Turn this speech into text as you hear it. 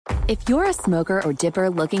If you're a smoker or dipper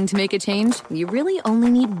looking to make a change, you really only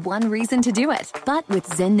need one reason to do it. But with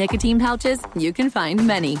Zyn nicotine pouches, you can find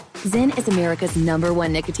many. Zyn is America's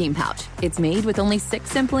 #1 nicotine pouch. It's made with only 6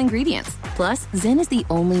 simple ingredients. Plus, Zyn is the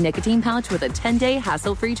only nicotine pouch with a 10-day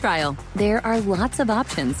hassle-free trial. There are lots of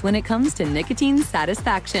options when it comes to nicotine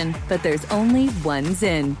satisfaction, but there's only one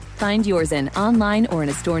Zyn. Find your Zyn online or in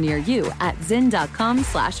a store near you at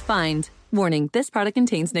zyn.com/find. Warning, this product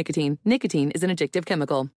contains nicotine. Nicotine is an addictive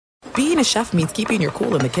chemical. Being a chef means keeping your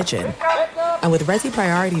cool in the kitchen. And with Resi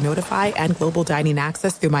Priority Notify and Global Dining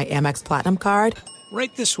Access through my Amex Platinum card,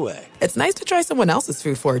 right this way. It's nice to try someone else's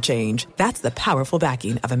food for a change. That's the powerful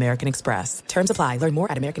backing of American Express. Terms apply. Learn more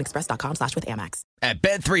at americanexpress.com/withAmex. At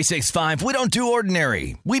Bet365, we don't do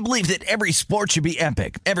ordinary. We believe that every sport should be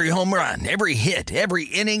epic. Every home run, every hit, every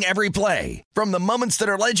inning, every play. From the moments that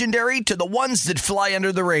are legendary to the ones that fly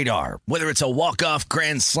under the radar. Whether it's a walk-off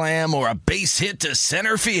grand slam or a base hit to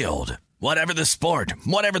center field. Whatever the sport,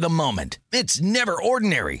 whatever the moment, it's never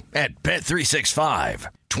ordinary at Bet365.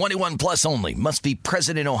 21 plus only. Must be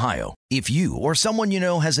present in Ohio. If you or someone you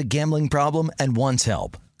know has a gambling problem and wants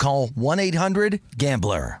help, call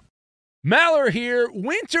 1-800-GAMBLER. Maller here.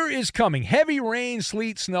 Winter is coming. Heavy rain,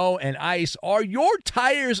 sleet, snow, and ice. Are your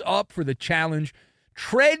tires up for the challenge?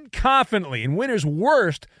 Tread confidently in winter's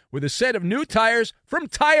worst with a set of new tires from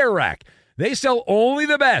Tire Rack. They sell only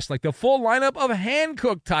the best, like the full lineup of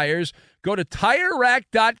hand-cooked tires. Go to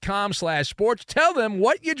TireRack.com/sports. Tell them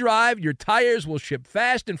what you drive. Your tires will ship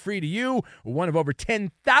fast and free to you. One of over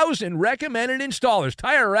 10,000 recommended installers.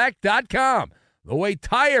 TireRack.com. The way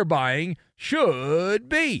tire buying should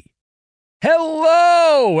be.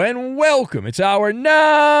 Hello and welcome. It's our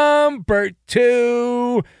number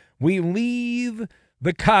 2. We leave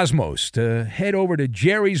the cosmos to head over to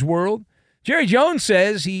Jerry's world. Jerry Jones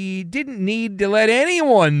says he didn't need to let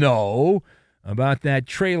anyone know about that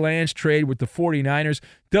Trey Lance trade with the 49ers.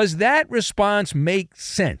 Does that response make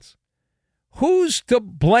sense? Who's to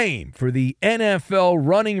blame for the NFL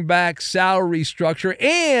running back salary structure?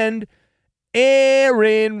 And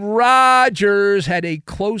Aaron Rodgers had a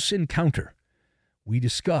close encounter. We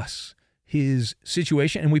discuss his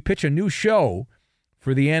situation, and we pitch a new show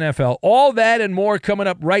for the NFL. All that and more coming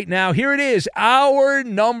up right now. Here it is, our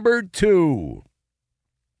number 2.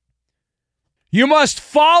 You must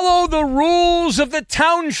follow the rules of the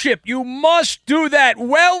township. You must do that.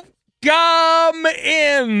 Welcome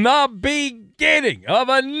in the beginning of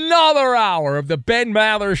another hour of the Ben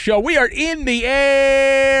Maller Show. We are in the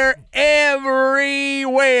air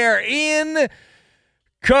everywhere in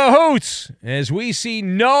cahoots as we see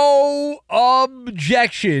no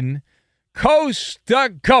objection coast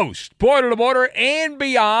to coast, border to border, and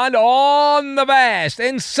beyond on the vast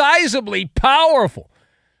and sizably powerful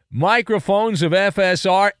microphones of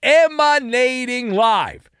FSR emanating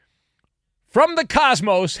live from the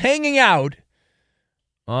cosmos, hanging out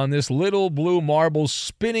on this little blue marble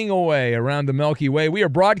spinning away around the Milky Way. We are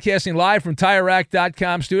broadcasting live from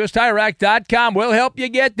TireRack.com studios. TireRack.com will help you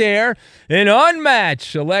get there. An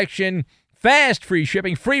unmatched selection, fast free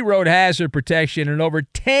shipping, free road hazard protection, and over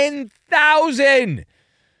 10,000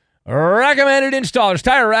 recommended installers.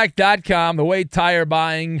 TireRack.com, the way tire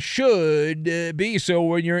buying should be. So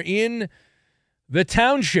when you're in the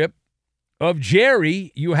township of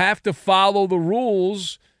Jerry, you have to follow the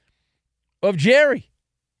rules of Jerry.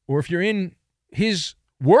 Or if you're in his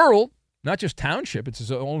world, not just township, it's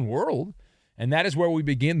his own world. And that is where we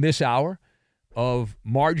begin this hour of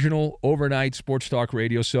marginal overnight sports talk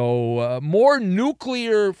radio. So more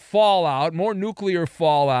nuclear fallout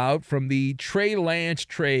from the Trey Lance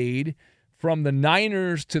trade from the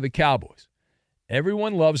Niners to the Cowboys.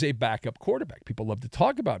 Everyone loves a backup quarterback. People love to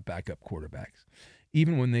talk about backup quarterbacks,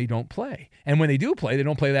 even when they don't play. And when they do play, they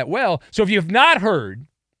don't play that well. So if you've not heard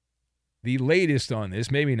the latest on this,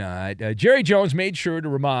 maybe not, Jerry Jones made sure to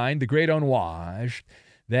remind the great unwashed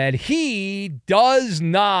that he does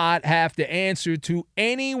not have to answer to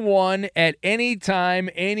anyone at any time,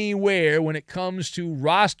 anywhere when it comes to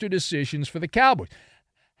roster decisions for the Cowboys.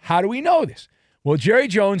 How do we know this? Well, Jerry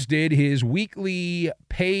Jones did his weekly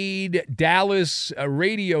paid Dallas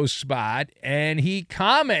radio spot, and he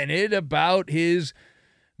commented about his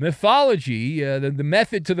mythology, the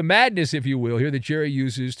method to the madness, if you will, here that Jerry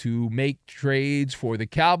uses to make trades for the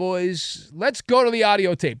Cowboys. Let's go to the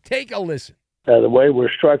audio tape. Take a listen. The way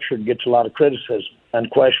we're structured gets a lot of criticism.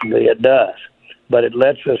 Unquestionably, it does. But it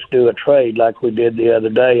lets us do a trade like we did the other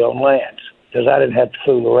day on Lance. Because I didn't have to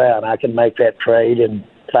fool around. I can make that trade in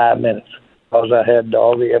 5 minutes. Because I had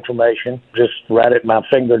all the information just right at my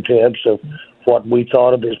fingertips of what we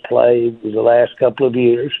thought of his play the last couple of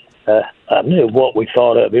years. I knew what we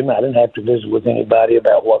thought of him. I didn't have to visit with anybody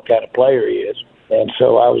about what kind of player he is. And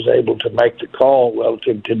so I was able to make the call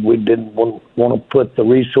relative to we didn't want to put the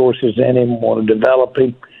resources in him, want to develop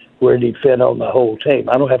him, where did he fit on the whole team.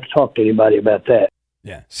 I don't have to talk to anybody about that.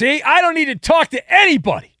 Yeah. See, I don't need to talk to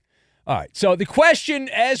anybody. All right. So the question,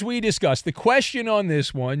 as we discussed, the question on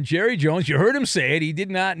this one, Jerry Jones, you heard him say it. He did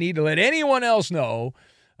not need to let anyone else know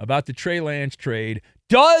about the Trey Lance trade.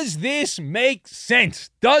 Does this make sense?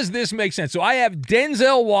 Does this make sense? So I have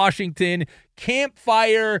Denzel Washington,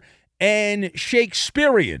 Campfire, and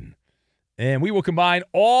Shakespearean. And we will combine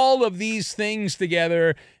all of these things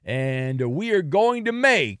together, and we are going to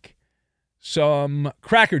make some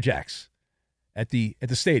Cracker Jacks at the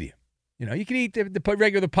stadium. You know, you can eat the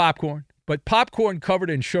regular popcorn, but popcorn covered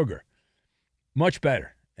in sugar, much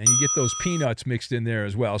better. And you get those peanuts mixed in there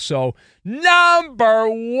as well. So, number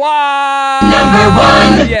one.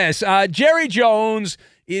 Yes, Jerry Jones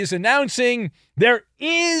is announcing there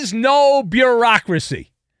is no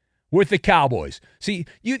bureaucracy with the Cowboys. See,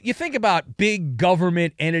 you think about big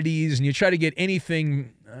government entities and you try to get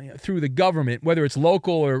anything through the government, whether it's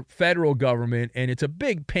local or federal government, and it's a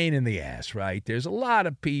big pain in the ass, right? There's a lot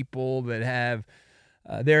of people that have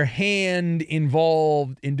their hand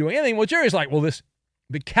involved in doing anything. Well, Jerry's like, well,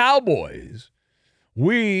 the Cowboys,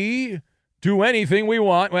 we do anything we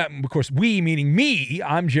want. Well, of course, we meaning me.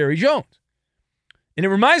 I'm Jerry Jones. And it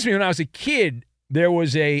reminds me when I was a kid, there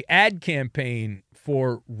was a ad campaign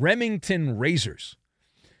for Remington razors.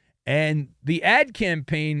 And the ad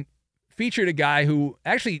campaign featured a guy who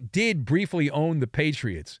actually did briefly own the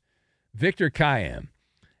Patriots, Victor Kiam.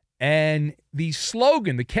 And the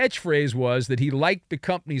slogan, the catchphrase was that he liked the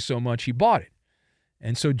company so much he bought it.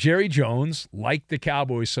 And so Jerry Jones liked the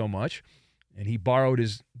Cowboys so much, and he borrowed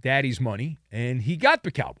his daddy's money, and he got the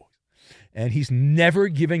Cowboys. And he's never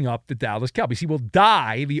giving up the Dallas Cowboys. He will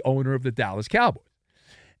die the owner of the Dallas Cowboys.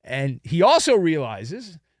 And he also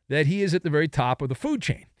realizes that he is at the very top of the food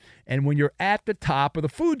chain. And when you're at the top of the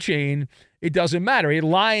food chain, it doesn't matter. A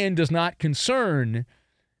lion does not concern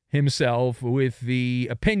himself with the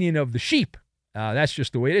opinion of the sheep. That's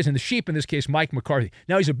just the way it is. And the sheep, in this case, Mike McCarthy.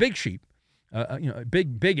 Now, he's a big sheep, a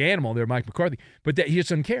big animal there, Mike McCarthy. But he just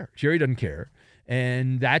doesn't care. Jerry doesn't care.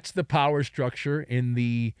 And that's the power structure in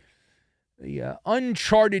the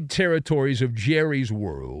uncharted territories of Jerry's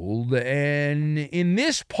world. And in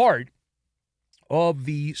this part of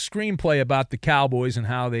the screenplay about the Cowboys and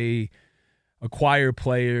how they acquire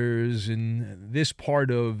players, and this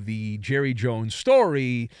part of the Jerry Jones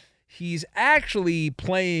story, he's actually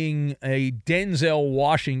playing a Denzel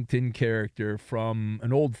Washington character from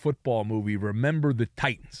an old football movie, Remember the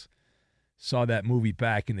Titans. Saw that movie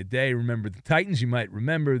back in the day, Remember the Titans. You might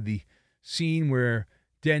remember the scene where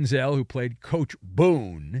Denzel, who played Coach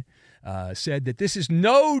Boone, said that this is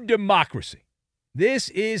no democracy. This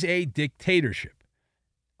is a dictatorship.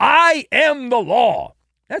 I am the law.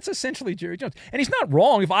 That's essentially Jerry Jones. And he's not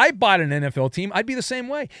wrong. If I bought an NFL team, I'd be the same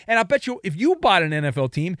way. And I bet you if you bought an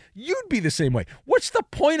NFL team, you'd be the same way. What's the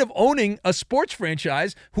point of owning a sports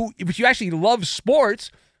franchise if you actually love sports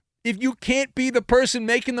if you can't be the person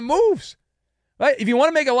making the moves? Right? If you want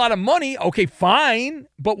to make a lot of money, okay, fine.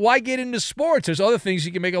 But why get into sports? There's other things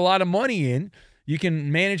you can make a lot of money in. You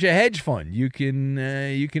can manage a hedge fund. You can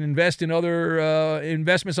invest in other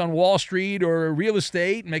investments on Wall Street or real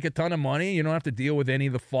estate and make a ton of money. You don't have to deal with any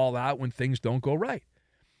of the fallout when things don't go right.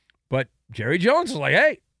 But Jerry Jones is like,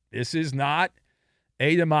 hey, this is not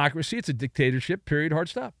a democracy. It's a dictatorship, period, hard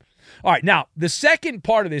stop. All right, now, the second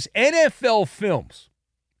part of this, NFL Films.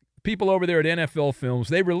 People over there at NFL Films,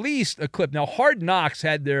 they released a clip. Now, Hard Knocks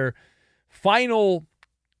had their final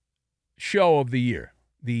show of the year,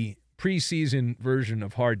 the preseason version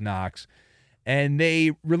of Hard Knocks, and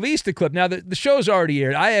they released a clip. Now, the show's already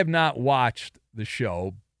aired. I have not watched the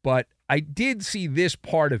show, but I did see this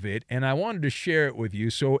part of it, and I wanted to share it with you.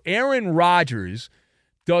 So Aaron Rodgers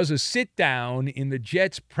does a sit-down in the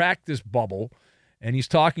Jets practice bubble, and he's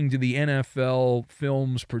talking to the NFL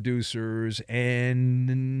Films producers,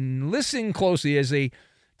 and listen closely, as a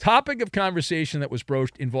topic of conversation that was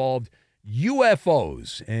broached involved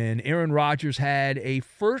UFOs, and Aaron Rodgers had a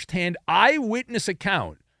firsthand eyewitness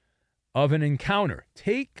account of an encounter.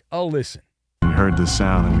 Take a listen. We heard this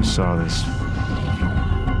sound and we saw this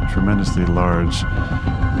tremendously large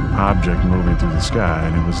object moving through the sky,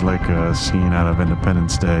 and it was like a scene out of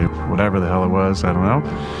Independence Day. Whatever the hell it was, I don't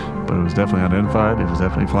know, but it was definitely unidentified. It was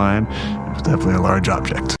definitely flying. It was definitely a large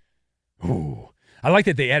object. Ooh, I like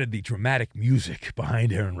that they added the dramatic music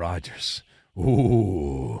behind Aaron Rodgers.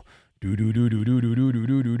 Ooh. Do do do do do do do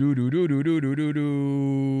do do do do do do do do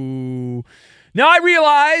do. Now, I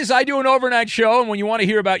realize I do an overnight show, and when you want to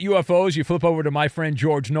hear about UFOs, you flip over to my friend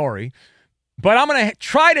George Norrie. But I'm going to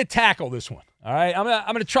try to tackle this one, all right? I'm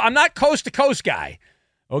going to try. I'm not coast-to-coast guy,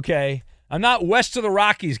 okay? I'm not west of the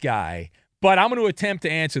Rockies guy, but I'm going to attempt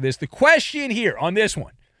to answer this. The question here on this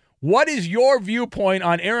one, what is your viewpoint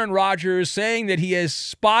on Aaron Rodgers saying that he has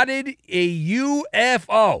spotted a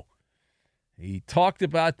UFO? He talked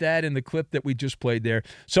about that in the clip that we just played there.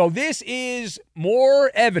 So this is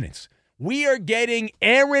more evidence. We are getting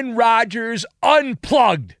Aaron Rodgers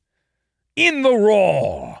unplugged in the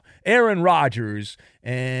raw. Aaron Rodgers.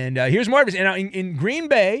 And here's more evidence. And in Green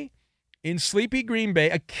Bay, in sleepy Green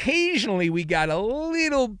Bay, occasionally we got a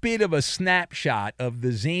little bit of a snapshot of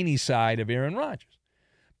the zany side of Aaron Rodgers.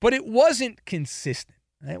 But it wasn't consistent.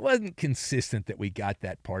 It wasn't consistent that we got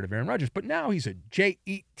that part of Aaron Rodgers. But now he's a Jets,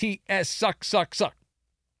 suck. So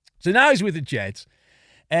now he's with the Jets.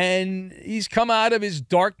 And he's come out of his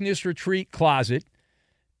darkness retreat closet,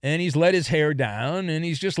 and he's let his hair down, and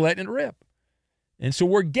he's just letting it rip. And so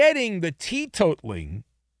we're getting the teetotaling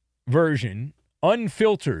version,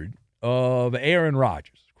 unfiltered, of Aaron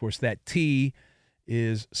Rodgers. Of course, that tea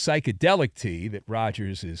is psychedelic tea that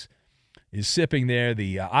Rodgers is sipping there,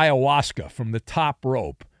 the ayahuasca from the top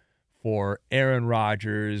rope for Aaron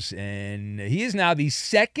Rodgers. And he is now the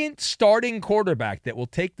second starting quarterback that will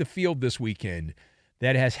take the field this weekend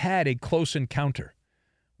that has had a close encounter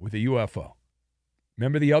with a UFO.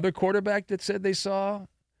 Remember the other quarterback that said they saw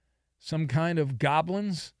some kind of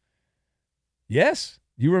goblins? Yes,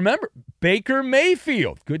 you remember. Baker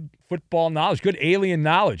Mayfield. Good football knowledge, good alien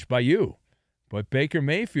knowledge by you. But Baker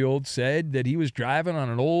Mayfield said that he was driving on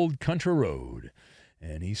an old country road,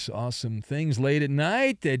 and he saw some things late at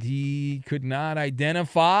night that he could not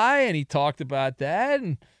identify, and he talked about that.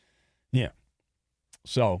 And yeah,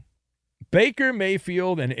 so Baker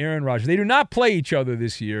Mayfield and Aaron Rodgers, they do not play each other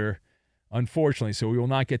this year, unfortunately, so we will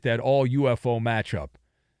not get that all UFO matchup.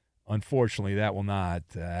 Unfortunately, that will not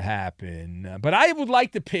happen. But I would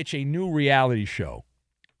like to pitch a new reality show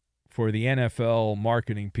for the NFL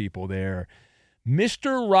marketing people there.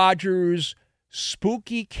 Mr. Rogers'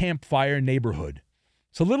 Spooky Campfire Neighborhood.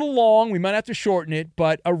 It's a little long. We might have to shorten it,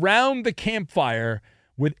 but around the campfire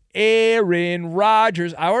with Aaron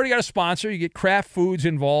Rodgers. I already got a sponsor. You get Kraft Foods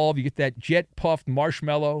involved. You get that jet puffed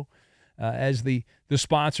marshmallow as the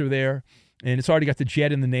sponsor there. And it's already got the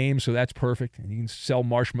jet in the name, so that's perfect. And you can sell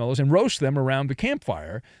marshmallows and roast them around the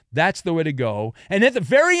campfire. That's the way to go. And at the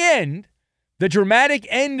very end, the dramatic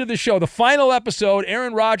end of the show, the final episode,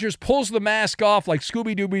 Aaron Rodgers pulls the mask off like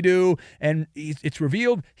Scooby-Dooby-Doo, and it's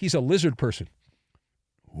revealed he's a lizard person.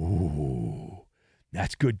 Ooh,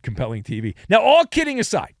 that's good, compelling TV. Now, all kidding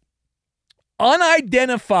aside,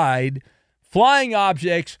 unidentified flying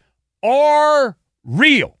objects are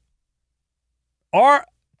real.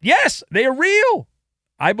 Yes, they are real.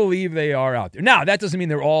 I believe they are out there. Now, that doesn't mean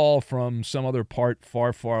they're all from some other part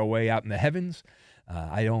far, far away out in the heavens.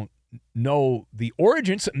 I don't know the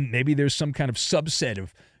origins. Maybe there's some kind of subset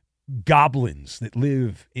of goblins that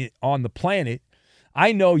live on the planet.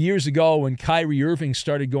 I know years ago when Kyrie Irving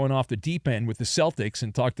started going off the deep end with the Celtics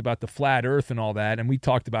and talked about the flat earth and all that, and we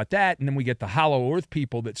talked about that, and then we get the hollow earth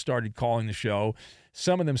people that started calling the show.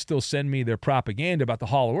 Some of them still send me their propaganda about the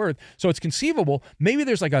hollow earth. So it's conceivable maybe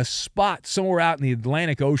there's like a spot somewhere out in the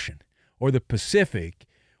Atlantic Ocean or the Pacific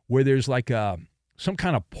where there's like some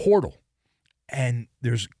kind of portal, and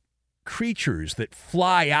there's creatures that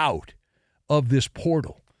fly out of this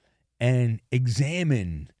portal and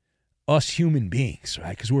examine us human beings,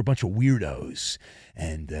 right? Because we're a bunch of weirdos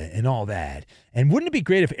and all that. And wouldn't it be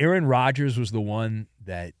great if Aaron Rodgers was the one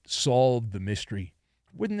that solved the mystery?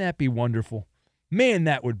 Wouldn't that be wonderful? Man,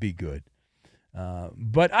 that would be good.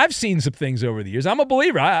 But I've seen some things over the years. I'm a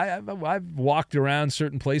believer. I've walked around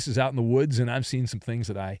certain places out in the woods, and I've seen some things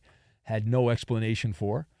that I had no explanation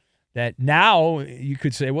for. That now you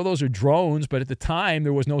could say, well, those are drones, but at the time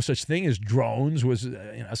there was no such thing as drones.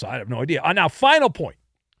 So I have no idea. Now, final point.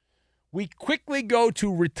 We quickly go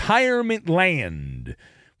to retirement land,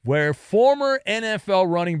 where former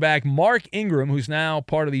NFL running back Mark Ingram, who's now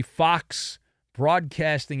part of the Fox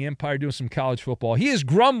broadcasting empire doing some college football, he is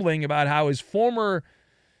grumbling about how his former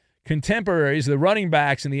contemporaries, the running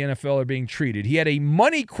backs in the NFL, are being treated. He had a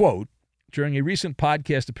money quote during a recent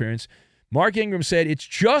podcast appearance. Mark Ingram said, "It's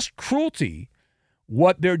just cruelty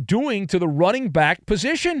what they're doing to the running back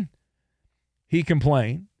position," he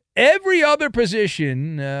complained. Every other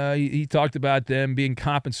position, he talked about them being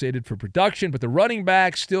compensated for production, but the running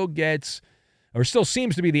back still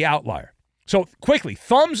seems to be the outlier. So quickly,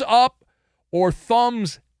 thumbs up or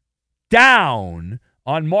thumbs down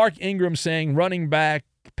on Mark Ingram saying running back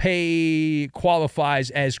pay qualifies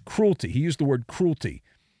as cruelty. He used the word cruelty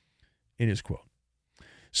in his quote.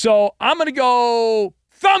 So I'm going to go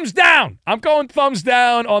thumbs down. I'm going thumbs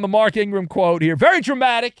down on the Mark Ingram quote here. Very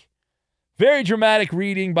dramatic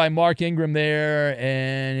reading by Mark Ingram there,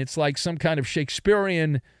 and it's like some kind of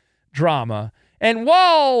Shakespearean drama. And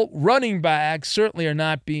while running backs certainly are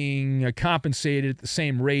not being compensated at the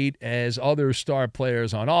same rate as other star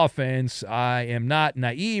players on offense, I am not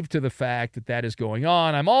naive to the fact that that is going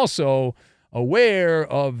on. I'm also aware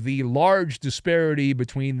of the large disparity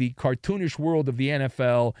between the cartoonish world of the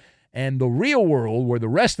NFL and the real world, where the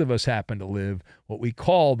rest of us happen to live, what we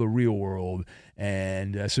call the real world.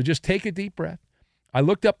 And so just take a deep breath. I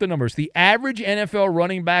looked up the numbers. The average NFL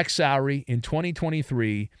running back salary in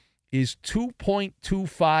 2023 is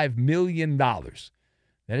 $2.25 million. That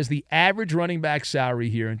is the average running back salary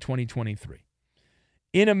here in 2023.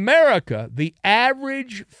 In America, the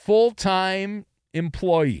average full-time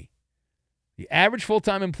employee in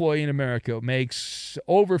America makes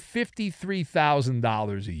over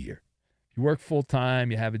 $53,000 a year. If you work full-time,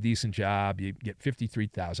 you have a decent job, you get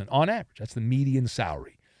 $53,000 on average. That's the median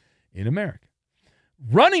salary in America.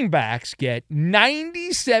 Running backs get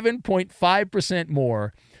 97.5%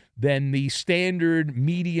 more than the standard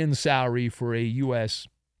median salary for a U.S.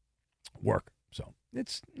 worker. So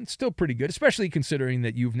it's still pretty good, especially considering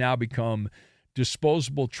that you've now become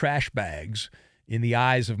disposable trash bags in the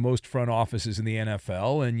eyes of most front offices in the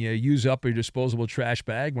NFL, and you use up your disposable trash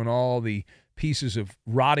bag when all the pieces of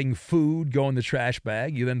rotting food go in the trash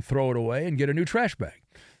bag. You then throw it away and get a new trash bag.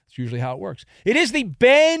 That's usually how it works. It is the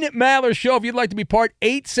Ben Maller Show. If you'd like to be part,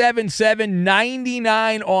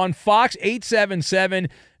 877-99 on Fox,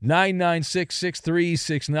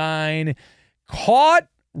 877-996-6369. Caught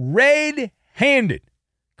red-handed.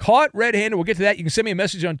 We'll get to that. You can send me a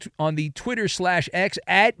message on the Twitter/X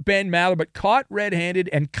at Ben Maller, but caught red-handed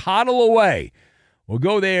and coddle away. We'll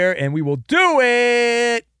go there, and we will do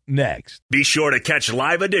it next. Be sure to catch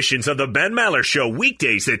live editions of the Ben Maller Show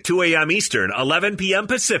weekdays at 2 a.m. Eastern, 11 p.m.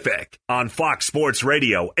 Pacific on Fox Sports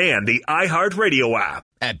Radio and the iHeartRadio app.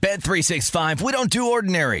 At Bet365, we don't do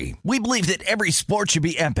ordinary. We believe that every sport should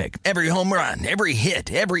be epic. Every home run, every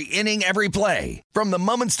hit, every inning, every play. From the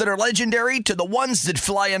moments that are legendary to the ones that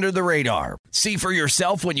fly under the radar. See for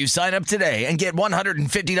yourself when you sign up today and get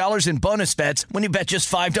 $150 in bonus bets when you bet just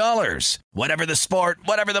 $5. Whatever the sport,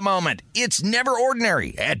 whatever the moment, it's never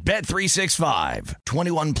ordinary at Bet365.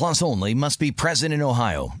 21 plus only. Must be present in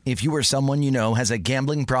Ohio. If you or someone you know has a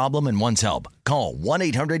gambling problem and wants help, call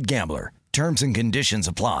 1-800-GAMBLER. Terms and conditions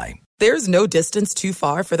apply. There's no distance too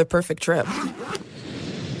far for the perfect trip.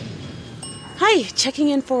 Hi, checking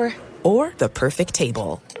in for... Or the perfect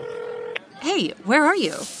table. Hey, where are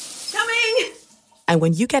you? Coming! And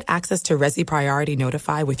when you get access to Resi Priority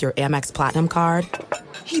Notify with your Amex Platinum card...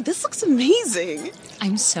 Hey, this looks amazing.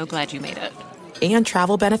 I'm so glad you made it. And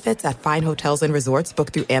travel benefits at fine hotels and resorts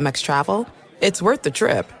booked through Amex Travel, it's worth the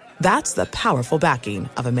trip. That's the powerful backing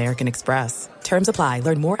of American Express. Terms apply.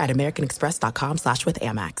 Learn more at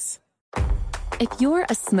americanexpress.com/withAmex. If you're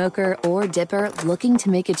a smoker or dipper looking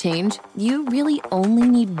to make a change, you really only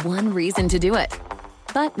need one reason to do it.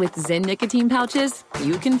 But with Zyn nicotine pouches,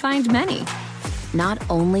 you can find many. Not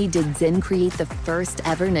only did Zyn create the first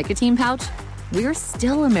ever nicotine pouch, we're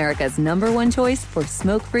still America's #1 choice for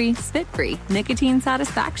smoke-free, spit-free nicotine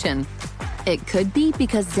satisfaction. It could be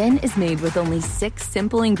because Zyn is made with only 6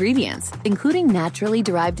 simple ingredients, including naturally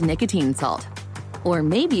derived nicotine salt. Or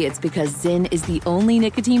maybe it's because Zyn is the only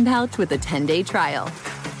nicotine pouch with a 10-day trial.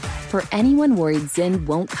 For anyone worried Zyn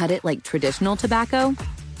won't cut it like traditional tobacco,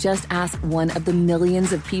 just ask one of the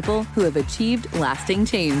millions of people who have achieved lasting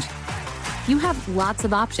change. You have lots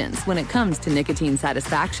of options when it comes to nicotine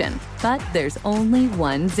satisfaction, but there's only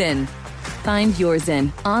one Zyn. Find your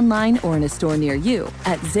Zyn online or in a store near you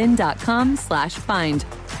at zyn.com/find.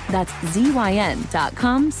 That's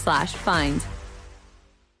ZYN.com/find.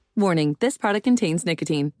 Warning, this product contains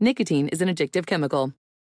nicotine. Nicotine is an addictive chemical.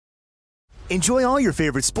 Enjoy all your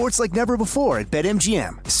favorite sports like never before at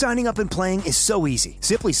BetMGM. Signing up and playing is so easy.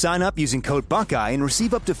 Simply sign up using code Buckeye and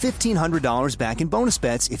receive up to $1,500 back in bonus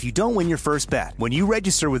bets if you don't win your first bet. When you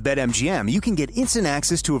register with BetMGM, you can get instant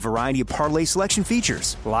access to a variety of parlay selection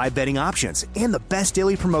features, live betting options, and the best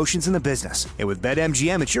daily promotions in the business. And with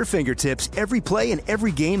BetMGM at your fingertips, every play and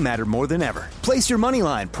every game matter more than ever. Place your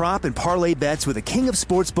moneyline, prop, and parlay bets with the king of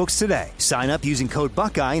sportsbooks today. Sign up using code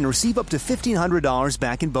Buckeye and receive up to $1,500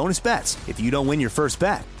 back in bonus bets if you don't win your first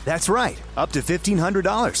bet. That's right, up to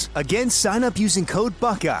 $1,500. Again, sign up using code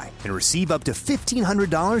Buckeye and receive up to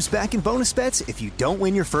 $1,500 back in bonus bets if you don't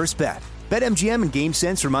win your first bet. BetMGM and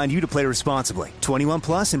GameSense remind you to play responsibly. 21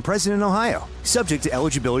 plus and present in Ohio. Subject to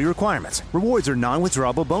eligibility requirements. Rewards are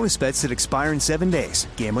non-withdrawable bonus bets that expire in 7 days.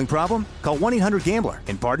 Gambling problem? Call 1-800-GAMBLER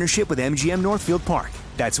in partnership with MGM Northfield Park.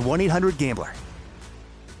 That's 1-800-GAMBLER.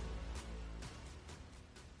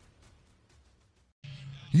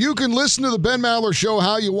 You can listen to the Ben Maller Show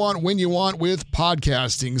how you want, when you want with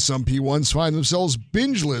podcasting. Some P1s find themselves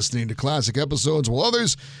binge listening to classic episodes, while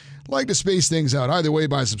others like to space things out. Either way,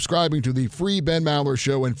 by subscribing to the free Ben Maller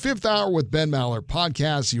Show and Fifth Hour with Ben Maller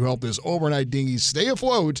podcast, you help this overnight dinghy stay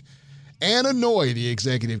afloat and annoy the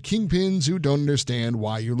executive kingpins who don't understand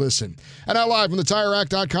why you listen. And now live from the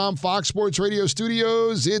TireRack.com Fox Sports Radio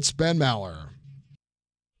studios, it's Ben Maller.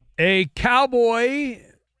 A cowboy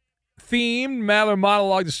themed Maller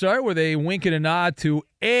monologue to start with a wink and a nod to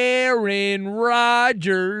Aaron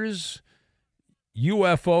Rodgers,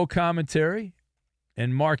 UFO commentary,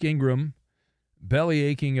 and Mark Ingram belly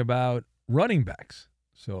aching about running backs.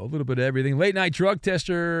 So a little bit of everything. Late night drug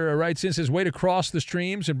tester writes in, says, way to cross the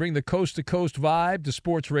streams and bring the coast-to-coast vibe to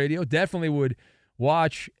sports radio. Definitely would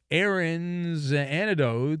watch Aaron's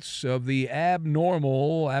anecdotes of the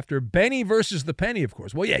abnormal after Benny versus the Penny, of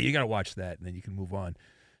course. Well, yeah, you got to watch that, and then you can move on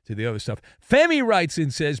to the other stuff. Femi writes in,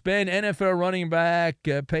 says, Ben, NFL running back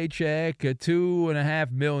paycheck,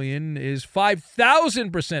 $2.5 million is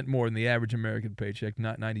 5,000% more than the average American paycheck,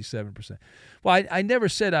 not 97%. Well, I never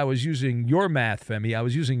said I was using your math, Femi. I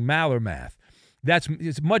was using Maller math.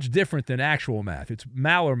 It's much different than actual math. It's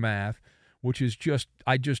Maller math, which is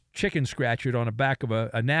I just chicken scratch it on the back of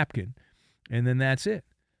a napkin, and then that's it.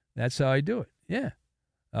 That's how I do it. Yeah.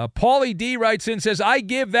 Paulie D writes in, says, I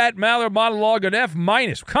give that Maller monologue an F-.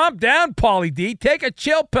 Calm down, Paulie D. Take a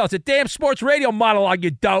chill pill. It's a damn sports radio monologue,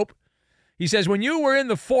 you dope. He says, when you were in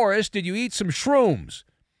the forest, did you eat some shrooms?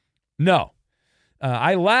 No.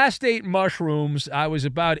 I last ate mushrooms. I was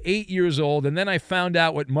about 8 years old, and then I found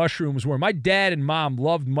out what mushrooms were. My dad and mom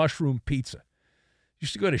loved mushroom pizza.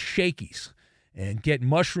 Used to go to Shakey's and get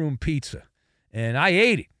mushroom pizza, and I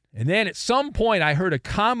ate it. And then at some point, I heard a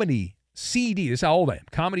comedy CD. This is how old I am.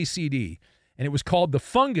 Comedy CD. And it was called The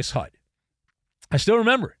Fungus Hut. I still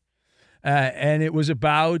remember it. And it was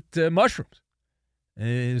about mushrooms. And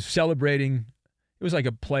it was celebrating. It was like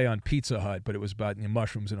a play on Pizza Hut, but it was about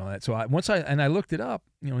mushrooms and all that. So I looked it up,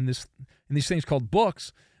 in these things called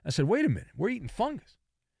books. I said, wait a minute. We're eating fungus.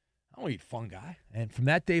 I don't eat fungi. And from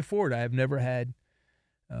that day forward, I have never had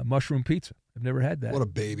mushroom pizza. I've never had that. What a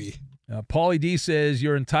baby. Paulie D says,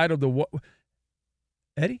 you're entitled to what?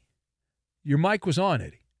 Eddie? Your mic was on,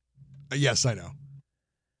 Eddie. Yes, I know.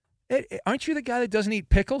 Eddie, aren't you the guy that doesn't eat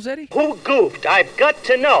pickles, Eddie? Who goofed? I've got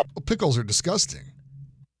to know. Well, pickles are disgusting.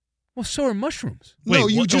 Well, so are mushrooms. No,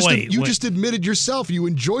 you just admitted yourself you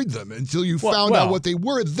enjoyed them until you found out what they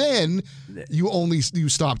were. Then you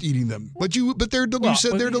stopped eating them. But you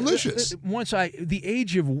said they're delicious. The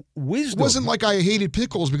age of wisdom. It wasn't like I hated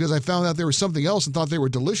pickles because I found out there was something else and thought they were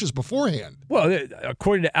delicious beforehand. Well,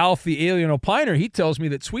 according to Alf the Alien Opiner, he tells me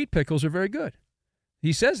that sweet pickles are very good.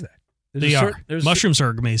 He says that. They are. Mushrooms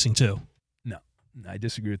are amazing too. No, I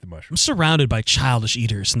disagree with the mushrooms. I'm surrounded by childish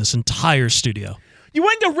eaters in this entire studio. You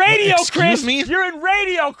went to radio, Chris. Me? You're in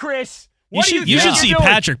radio, Chris. You should see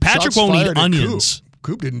Patrick. Patrick won't eat onions.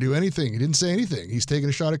 Coop didn't do anything. He didn't say anything. He's taking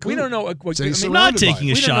a shot at Coop. We don't know. I'm not taking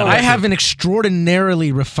a shot. I have an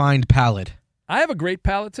extraordinarily refined palate. I have a great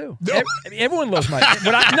palate too. No. Everyone loves my.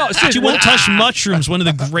 But you won't touch mushrooms, one of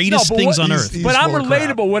the greatest things on earth. But I'm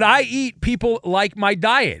relatable. Crap. When I eat, people like my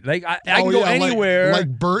diet. Like I can go anywhere. Like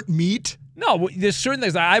burnt meat. No, there's certain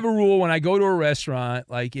things. I have a rule when I go to a restaurant.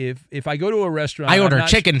 Like if I go to a restaurant, I order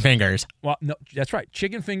chicken fingers. Well, no, that's right,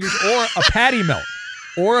 chicken fingers or a patty melt.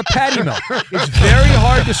 It's very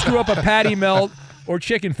hard to screw up a patty melt or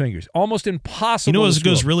chicken fingers. Almost impossible. You know what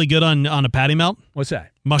goes really good on a patty melt? What's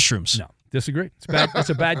that? Mushrooms. No. Disagree. It's bad. It's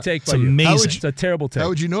a bad take. It's amazing. It's a terrible take. How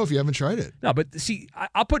would you know if you haven't tried it? No, but see,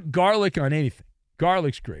 I'll put garlic on anything.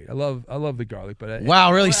 Garlic's great. I love the garlic. But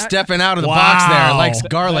really stepping out of the box there. Likes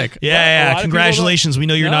garlic. Yeah. Congratulations. We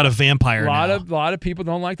know you're not a vampire. A lot of people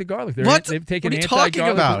don't like the garlic. They've taken anti-garlic.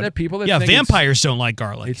 There are people that think vampires don't like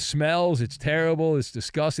garlic. It smells. It's terrible. It's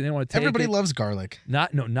disgusting. They don't want to take Everybody it. loves garlic.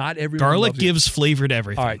 Not everyone. Garlic loves gives flavor to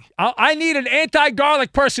everything. All right. I need an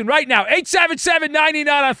anti-garlic person right now. 877-99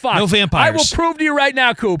 on Fox. No vampires. I will prove to you right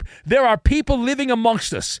now, Coop. There are people living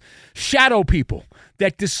amongst us. Shadow people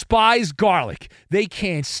that despise garlic. They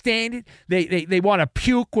can't stand it. They want to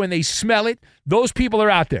puke when they smell it. Those people are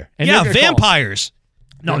out there. And vampires.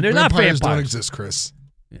 No, they're not vampires. Don't exist, Chris.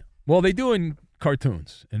 Yeah. Well, they do in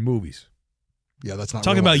cartoons and movies. Yeah, that's not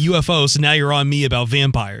talking about UFOs, and now you're on me about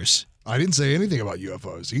vampires. I didn't say anything about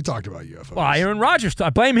UFOs. He talked about UFOs. Well, Aaron Rodgers. I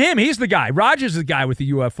blame him. He's the guy. Rodgers is the guy with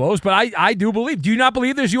the UFOs. But I do believe. Do you not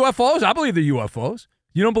believe there's UFOs? I believe they're UFOs.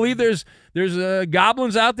 You don't believe there's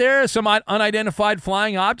goblins out there, some unidentified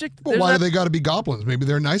flying object? Well, why do they got to be goblins? Maybe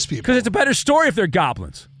they're nice people. Because it's a better story if they're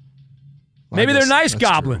goblins. Maybe they're nice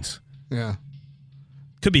goblins. True. Yeah.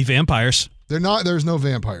 Could be vampires. They're not. There's no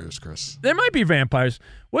vampires, Chris. There might be vampires.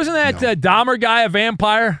 Wasn't that Dahmer guy a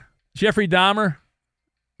vampire? Jeffrey Dahmer?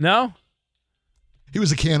 No? He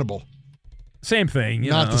was a cannibal. Same thing.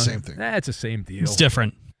 Not the same thing. That's the same deal. It's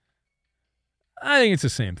different. I think it's the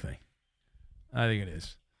same thing. I think it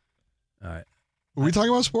is. All right. Were we talking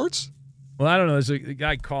about sports? Well, I don't know. There's a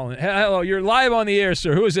guy calling. Hello, you're live on the air,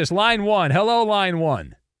 sir. Who is this? Line 1. Hello, line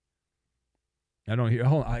 1. I don't hear.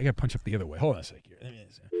 Hold on. I got to punch up the other way. Hold on a second.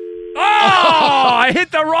 Oh, I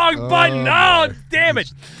hit the wrong button. Oh, damn it.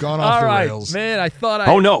 Gone off All the right, rails. man. I thought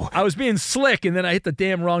I was being slick, and then I hit the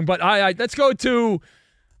damn wrong button. All right, let's go to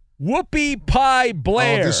Whoopi Pie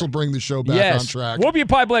Blair. Oh, this will bring the show back on track. Whoopi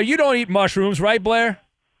Pie Blair. You don't eat mushrooms, right, Blair?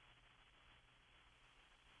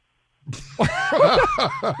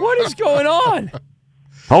 What is going on?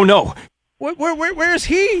 Oh, no. Where's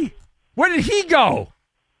he? Where did he go?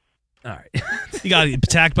 All right. You got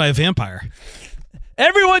attacked by a vampire.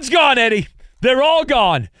 Everyone's gone, Eddie. They're all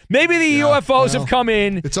gone. Maybe the UFOs have come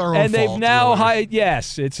in. It's our own and they've fault, now really.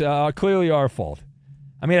 yes, it's clearly our fault.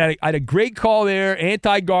 I mean, I had a great call there,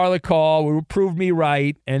 anti-garlic call, who proved me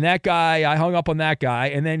right. And that guy, I hung up on that guy.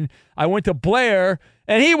 And then I went to Blair,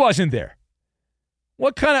 and he wasn't there.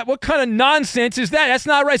 What kind of nonsense is that? That's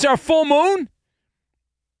not right. It's our full moon?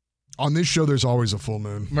 On this show, there's always a full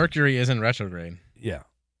moon. Mercury isn't retrograde. Yeah.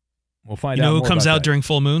 We'll find out. You know who more comes about out that. during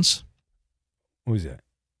full moons? Who's that?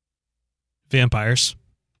 Vampires.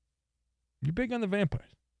 You're big on the vampires.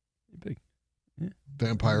 You're big. Yeah.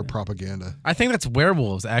 Vampire propaganda. I think that's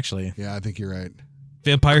werewolves, actually. Yeah, I think you're right.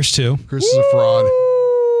 Vampires, too. Chris is a fraud.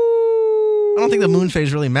 I don't think the moon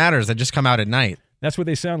phase really matters. They just come out at night. That's what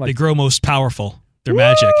they sound like. They grow most powerful. They're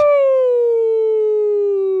magic.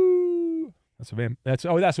 That's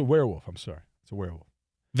a werewolf. I'm sorry. It's a werewolf.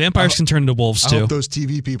 Vampires can turn into wolves, I too. hope those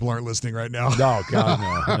TV people aren't listening right now. No,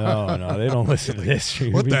 God, no. They don't listen to this.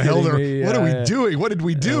 What the hell? What are we doing? What did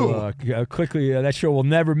we do? Quickly, that show will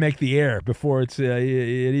never make the air before it's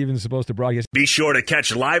it even supposed to broadcast. Be sure to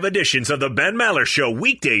catch live editions of The Ben Maller Show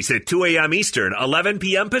weekdays at 2 a.m. Eastern, 11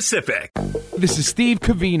 p.m. Pacific. This is Steve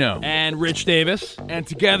Covino and Rich Davis, and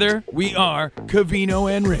together we are Covino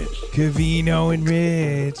and Rich. Covino and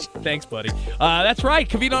Rich. Thanks, buddy. That's right,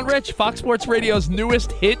 Covino and Rich, Fox Sports Radio's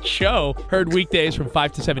newest hit show. Heard weekdays from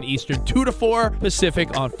 5 to 7 Eastern, 2 to 4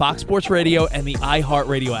 Pacific on Fox Sports Radio and the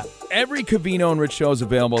iHeartRadio app. Every Covino and Rich show is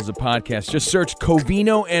available as a podcast. Just search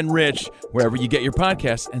Covino and Rich wherever you get your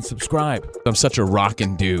podcasts and subscribe. I'm such a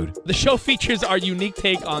rockin' dude. The show features our unique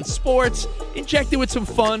take on sports, injected with some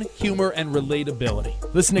fun, humor, and relatability.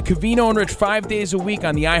 Listen to Covino and Rich 5 days a week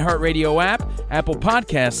on the iHeartRadio app, Apple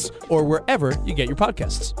Podcasts, or wherever you get your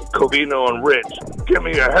podcasts. Covino and Rich, give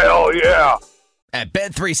me a hell yeah. At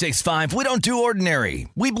Bet365, we don't do ordinary.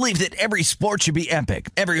 We believe that every sport should be epic.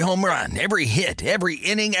 Every home run, every hit, every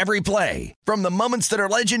inning, every play. From the moments that are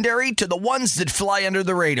legendary to the ones that fly under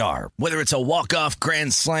the radar. Whether it's a walk-off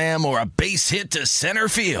grand slam or a base hit to center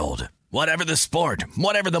field. Whatever the sport,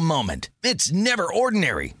 whatever the moment. It's never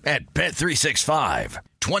ordinary at Bet365.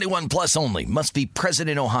 21 plus only. Must be present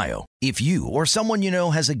in Ohio. If you or someone you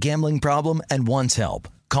know has a gambling problem and wants help,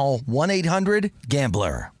 call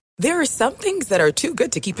 1-800-GAMBLER. There are some things that are too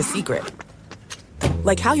good to keep a secret.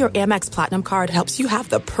 Like how your Amex Platinum card helps you have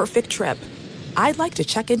the perfect trip. I'd like to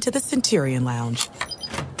check into the Centurion Lounge.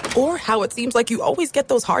 Or how it seems like you always get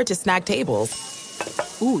those hard-to-snag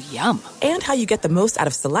tables. Ooh, yum. And how you get the most out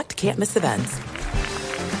of select can't-miss events.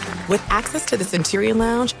 With access to the Centurion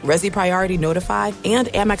Lounge, Resi Priority Notified, and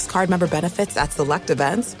Amex card member benefits at select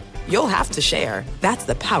events, you'll have to share. That's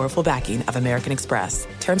the powerful backing of American Express.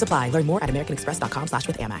 Terms apply. Learn more at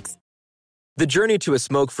americanexpress.com/withAmex. The journey to a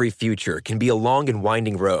smoke-free future can be a long and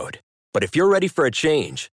winding road. But if you're ready for a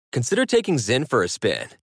change, consider taking Zyn for a spin.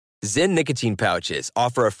 Zyn nicotine pouches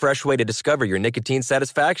offer a fresh way to discover your nicotine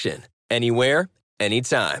satisfaction. Anywhere,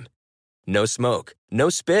 anytime. No smoke, no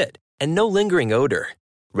spit, and no lingering odor.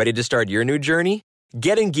 Ready to start your new journey?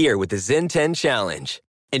 Get in gear with the Zyn 10 Challenge.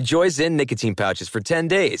 Enjoy Zyn nicotine pouches for 10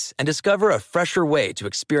 days and discover a fresher way to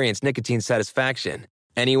experience nicotine satisfaction.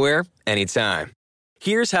 Anywhere, anytime.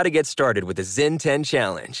 Here's how to get started with the Zyn 10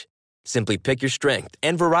 Challenge. Simply pick your strength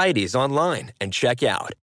and varieties online and check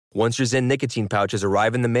out. Once your Zyn nicotine pouches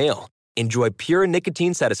arrive in the mail, enjoy pure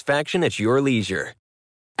nicotine satisfaction at your leisure.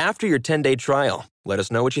 After your 10-day trial, let us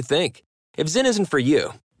know what you think. If Zyn isn't for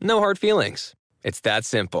you, No hard feelings. It's that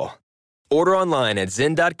simple. Order online at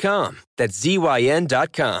Zyn.com. That's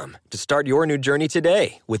ZYN.com to start your new journey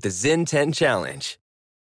today with the Zyn 10 Challenge.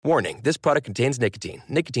 Warning, this product contains nicotine.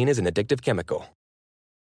 Nicotine is an addictive chemical.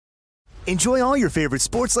 Enjoy all your favorite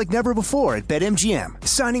sports like never before at BetMGM.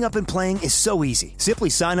 Signing up and playing is so easy.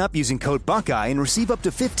 Simply sign up using code Buckeye and receive up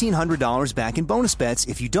to $1,500 back in bonus bets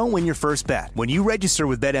if you don't win your first bet. When you register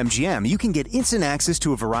with BetMGM, you can get instant access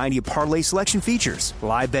to a variety of parlay selection features,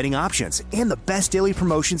 live betting options, and the best daily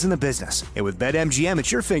promotions in the business. And with BetMGM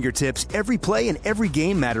at your fingertips, every play and every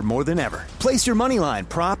game matter more than ever. Place your moneyline,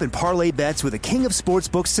 prop, and parlay bets with the king of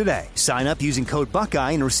sportsbooks today. Sign up using code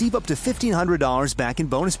Buckeye and receive up to $1,500 back in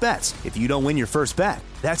bonus bets if you don't win your first bet.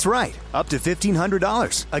 That's right, up to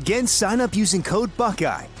 $1,500. Again, sign up using code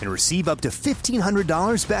Buckeye and receive up to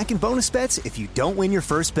 $1,500 back in bonus bets if you don't win your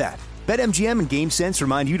first bet. BetMGM and GameSense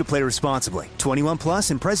remind you to play responsibly. 21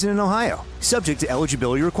 plus and present in Ohio. Subject to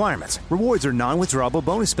eligibility requirements. Rewards are non-withdrawable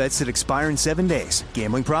bonus bets that expire in 7 days.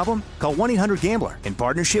 Gambling problem? Call 1-800-GAMBLER in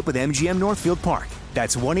partnership with MGM Northfield Park.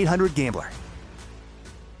 That's 1-800-GAMBLER.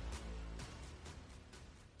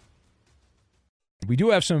 We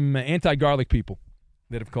do have some anti-garlic people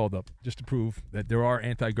that have called up just to prove that there are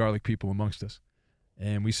anti-garlic people amongst us.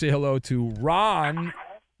 And we say hello to Ron,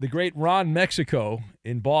 the great Ron Mexico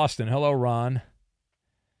in Boston. Hello, Ron.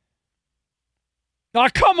 Oh,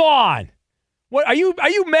 come on. What are you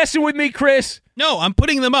messing with me, Chris? No, I'm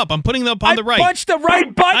putting them up. I'm putting them up on the right. I punched the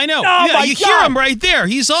right button. I know. Oh, yeah, my you God. hear him right there.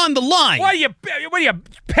 He's on the line. What are you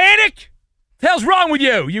panic? The hell's wrong with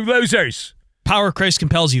you losers? Power of Christ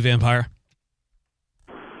compels you, vampire.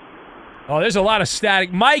 Oh, there's a lot of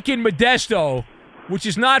static. Mike in Modesto, which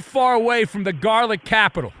is not far away from the garlic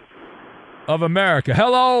capital of America.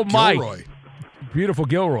 Hello, Mike. Gilroy. Beautiful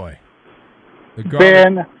Gilroy. The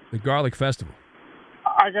garlic festival.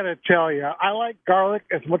 I got to tell you, I like garlic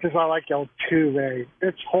as much as I like Altuve.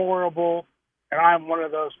 It's horrible, and I'm one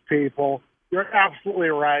of those people. You're absolutely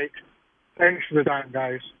right. Thanks for the time,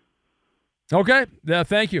 guys. Okay.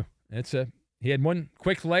 Thank you. He had one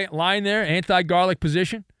quick line there, anti-garlic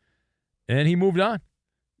position, and he moved on.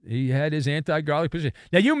 He had his anti-garlic position.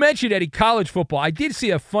 Now, you mentioned, Eddie, college football. I did see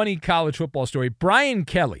a funny college football story. Brian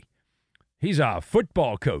Kelly, he's a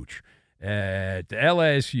football coach at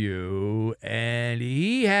LSU, and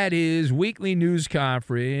he had his weekly news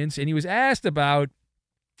conference, and he was asked about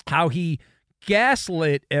how he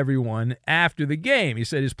gaslit everyone after the game. He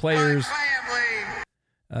said his players,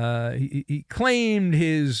 he claimed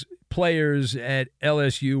his players at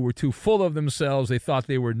LSU were too full of themselves. They thought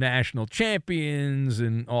they were national champions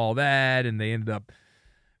and all that, and they ended up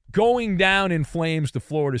going down in flames to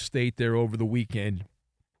Florida State there over the weekend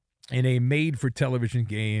in a made-for-television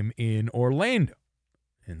game in Orlando.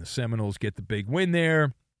 And the Seminoles get the big win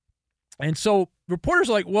there. And so reporters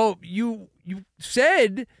are like, well, you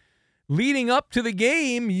said leading up to the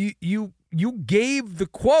game, you gave the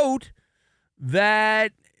quote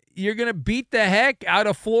that you're going to beat the heck out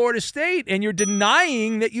of Florida State, and you're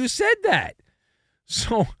denying that you said that.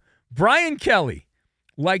 So Brian Kelly,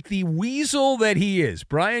 like the weasel that he is,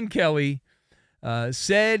 Brian Kelly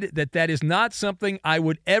said that is not something I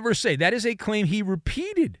would ever say. That is a claim he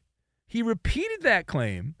repeated. He repeated that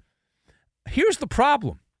claim. Here's the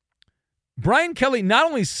problem. Brian Kelly not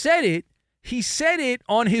only said it, he said it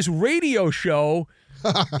on his radio show,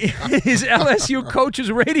 his LSU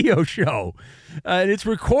coach's radio show. And it's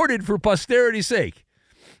recorded for posterity's sake.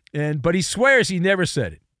 But he swears he never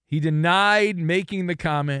said it. He denied making the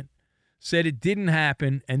comment, said it didn't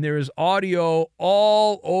happen, and there is audio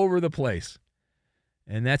all over the place.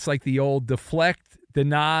 And that's like the old deflect,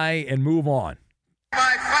 deny, and move on.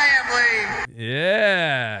 My family.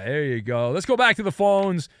 Yeah, there you go. Let's go back to the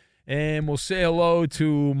phones, and we'll say hello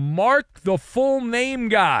to Mark, the full name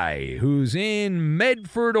guy, who's in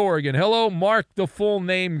Medford, Oregon. Hello, Mark, the full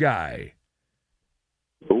name guy.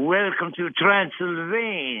 Welcome to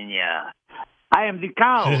Transylvania. I am the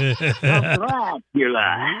Count of Dracula.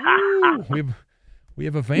 We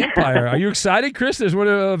have a vampire. Are you excited, Chris? There's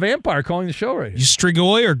a vampire calling the show right here. You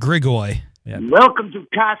Strigoi or Grigoi? Yeah. Welcome to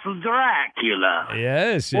Castle Dracula.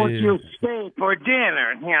 Yes. Won't you stay for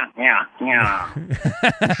dinner? Yeah.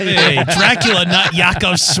 Hey, Dracula, not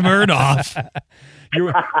Yakov Smirnoff.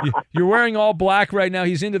 You're wearing all black right now.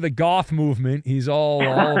 He's into the goth movement. He's all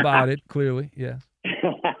about it, clearly. Yeah.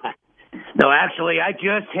 No, actually, I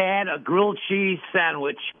just had a grilled cheese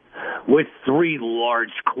sandwich with 3 large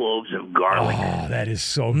cloves of garlic. Oh, that is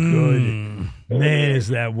so good. Man, is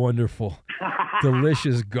that wonderful.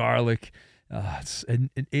 Delicious garlic.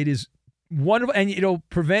 It is wonderful. And it'll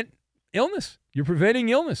prevent illness. You're preventing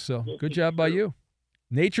illness. So good job by you.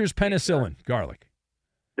 Nature's penicillin, garlic.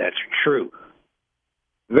 True.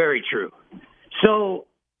 Very true. So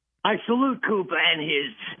I salute Coop and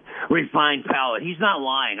his refined palate. He's not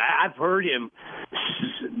lying. I've heard him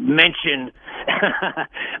mention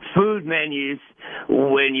food menus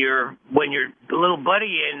when your little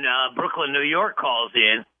buddy in Brooklyn, New York calls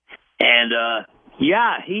in, and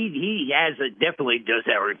yeah, he definitely does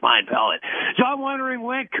have a refined palate. So I'm wondering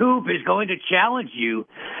when Coop is going to challenge you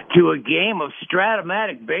to a game of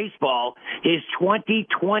Stratomatic baseball, his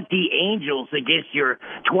 2020 Angels against your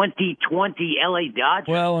 2020 LA Dodgers.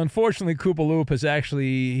 Well, unfortunately, Koopaloop has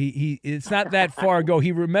actually, it's not that far ago.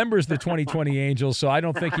 He remembers the 2020 Angels, so I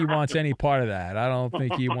don't think he wants any part of that. I don't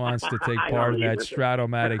think he wants to take part in that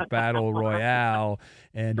Stratomatic Battle Royale.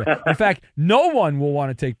 And in fact, no one will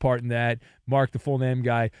want to take part in that, Mark, the full name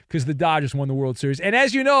guy, because the Dodgers won the World Series. And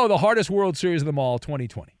as you know, the hardest World Series of them all,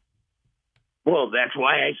 2020. Well, that's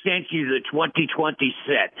why I sent you the 2020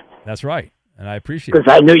 set. That's right, and I appreciate it.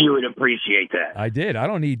 Because I knew you would appreciate that. I did. I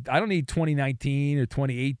don't need 2019 or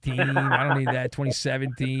 2018. I don't need that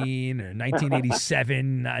 2017 or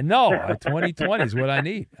 1987. No, 2020 is what I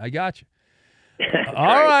need. I got you.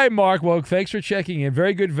 All right, Mark. Well, thanks for checking in.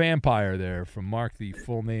 Very good vampire there from Mark, the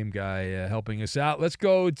full name guy, helping us out. Let's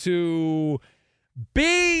go to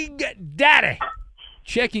Big Daddy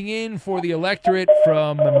checking in for the electorate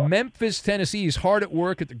from Memphis, Tennessee. He's hard at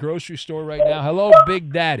work at the grocery store right now. Hello,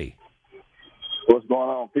 Big Daddy. What's going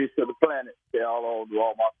on? Peace to the planet. To all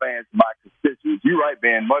my fans, my constituents. You right,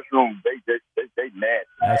 man. Mushrooms, they nasty.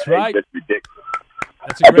 That's right. That's ridiculous.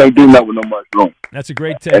 I can't do nothing with no mushroom. That's a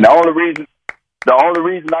great take. And the only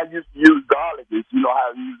reason I used to use garlic is, you know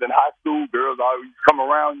how you use in high school, girls always come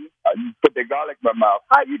around you. You put their garlic in my mouth.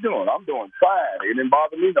 How you doing? I'm doing fine. It didn't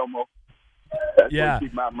bother me no more.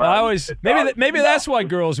 Maybe that's why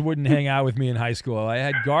girls wouldn't hang out with me in high school. I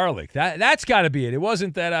had garlic. That's got to be it. It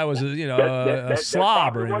wasn't that I was a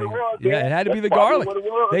slob or anything. It had to be the garlic.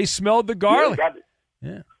 They smelled the garlic.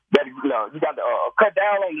 You got to cut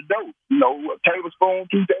down on the dose. A tablespoon,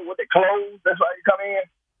 2 days with the clothes. That's why you come in.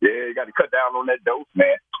 Yeah, you got to cut down on that dose,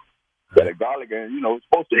 man. That garlic, and it's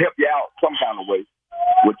supposed to help you out some kind of way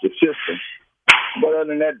with your system. But other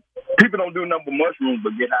than that, people don't do nothing but mushrooms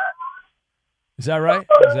but get high. Is that right?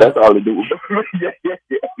 That's all they do. Yeah.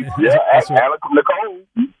 Nicole,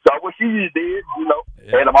 saw what she did,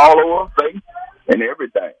 had them all over her face and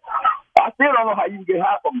everything. I still don't know how you can get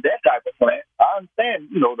high from that type of plant. I understand,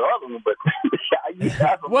 the other one, but how you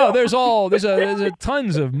high from well, there's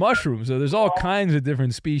tons of mushrooms. So there's all kinds of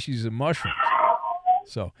different species of mushrooms.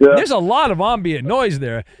 So there's a lot of ambient noise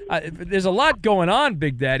there. There's a lot going on,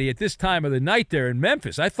 Big Daddy, at this time of the night there in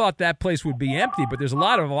Memphis. I thought that place would be empty, but there's a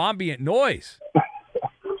lot of ambient noise.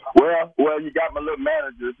 Well, you got my little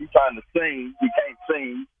manager. He's trying to sing. He can't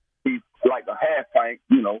sing. He's like a half pint,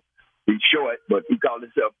 He's short, but he called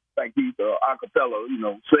himself, like he's a cappella,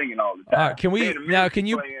 singing all the time. Can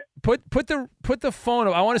you put the phone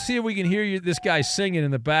up? I want to see if we can hear this guy singing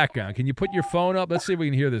in the background. Can you put your phone up? Let's see if we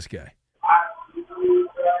can hear this guy.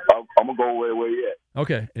 I'm going to go where you at.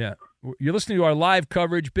 Okay, yeah. You're listening to our live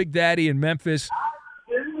coverage, Big Daddy in Memphis.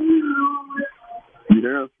 You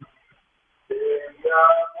hear us?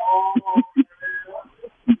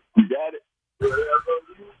 You got it?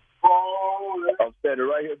 I'll set it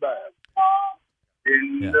right here back.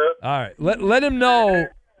 Yeah. All right. Let him know,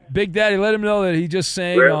 Big Daddy, let him know that he just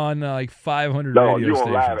sang on 500 radio stations. No, you're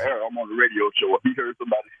on live air. I'm on the radio show. If he heard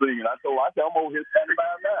somebody singing, I told him I'm over here standing by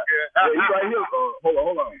now. Yeah, he's right here.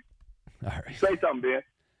 Hold on. All right. Say something, Ben.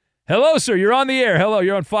 Hello, sir. You're on the air. Hello.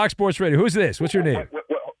 You're on Fox Sports Radio. Who's this? What's your name?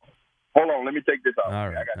 Hold on. Let me take this off. All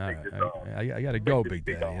right. I got to take this off. I got to go, Big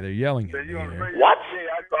Daddy. They're yelling at me. What?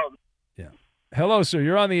 Yeah. Hello, sir.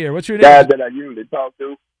 You're on the air. What's your name? Guys that I usually talk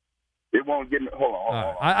to, it won't get me. Hold on.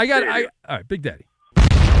 All right, Big Daddy. All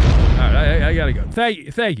right, I got to go. Thank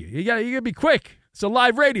you. You got to be quick. It's a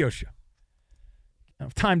live radio show. I don't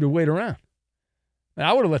have time to wait around. Man,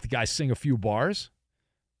 I would have let the guy sing a few bars,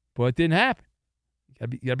 but it didn't happen. You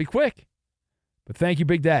got to be quick. But thank you,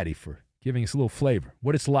 Big Daddy, for giving us a little flavor.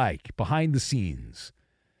 What it's like behind the scenes.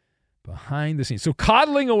 Behind the scenes. So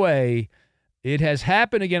coddling away, it has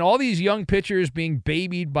happened again. All these young pitchers being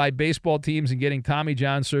babied by baseball teams and getting Tommy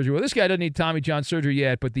John surgery. Well, this guy doesn't need Tommy John surgery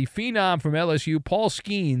yet, but the phenom from LSU, Paul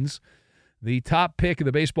Skeens, the top pick of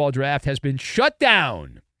the baseball draft, has been shut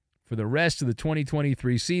down for the rest of the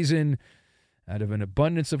 2023 season out of an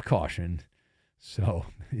abundance of caution. So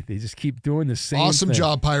they just keep doing the same Awesome thing.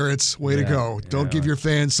 job, Pirates. Way to go. Don't give your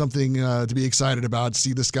fans something to be excited about.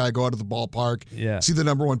 See this guy go out of the ballpark. Yeah. See the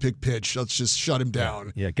number one pick pitch. Let's just shut him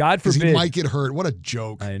down. Yeah, God forbid. Because he might get hurt. What a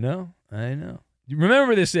joke. I know. Do You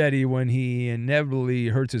remember this, Eddie, when he inevitably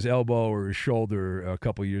hurts his elbow or his shoulder a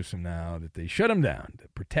couple years from now, that they shut him down to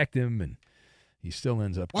protect him, and he still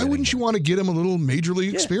ends up. Why wouldn't you want to get him a little major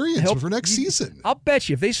league experience for next season? I'll bet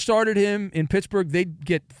you if they started him in Pittsburgh, they'd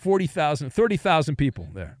get 30,000 people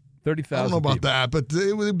there. 30,000. I don't know about that, but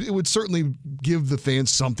it would certainly give the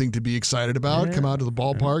fans something to be excited about. Yeah. Come out to the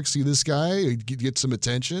ballpark, see this guy, get some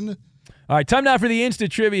attention. All right, time now for the Insta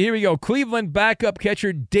Trivia. Here we go. Cleveland backup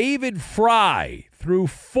catcher David Fry threw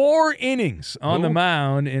 4 innings on the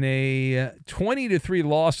mound in a 20-3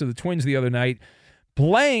 loss to the Twins the other night.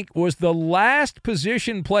 Blank was the last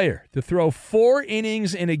position player to throw 4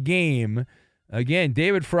 innings in a game. Again,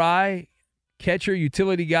 David Fry, catcher,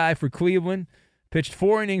 utility guy for Cleveland, pitched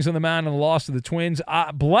 4 innings on the mound in the loss to the Twins.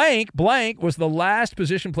 Blank was the last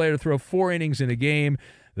position player to throw 4 innings in a game.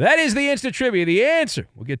 That is the Instant Trivia. The answer.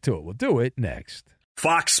 We'll get to it. We'll do it next.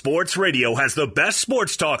 Fox Sports Radio has the best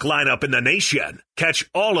sports talk lineup in the nation. Catch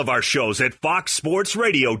all of our shows at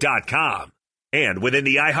foxsportsradio.com. And within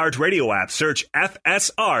the iHeartRadio app, search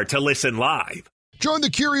FSR to listen live. Join the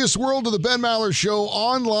curious world of the Ben Maller Show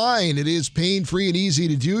online. It is pain-free and easy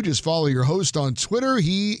to do. Just follow your host on Twitter.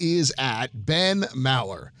 He is at Ben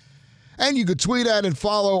Maller. And you could tweet at and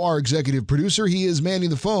follow our executive producer. He is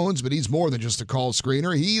manning the phones, but he's more than just a call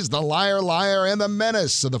screener. He's the liar, and the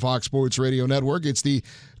menace of the Fox Sports Radio Network. It's the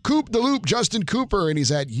Coop de Loop, Justin Cooper, and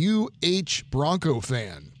he's at UH Bronco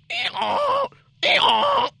Fan. And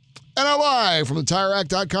live from the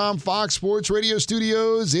TireRack.com Fox Sports Radio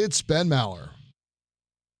studios, it's Ben Maller.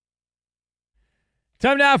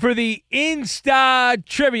 Time now for the Insta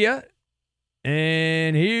Trivia.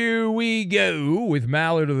 And here we go with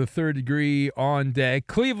Maller to the third degree on deck.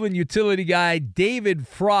 Cleveland utility guy David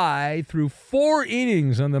Fry threw 4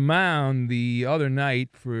 innings on the mound the other night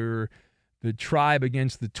for the Tribe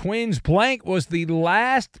against the Twins. Blank was the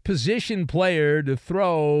last position player to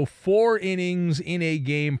throw 4 innings in a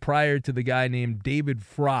game prior to the guy named David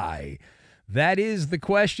Fry. That is the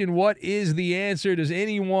question. What is the answer? Does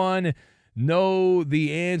anyone know the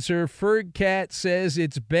answer? Fergcat says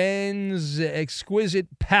it's Ben's exquisite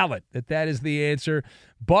palate. That is the answer.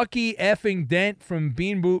 Bucky effing Dent from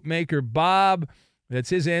Bean Boot Maker Bob.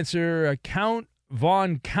 That's his answer. Count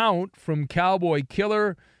Von Count from Cowboy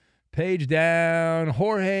Killer. Page down.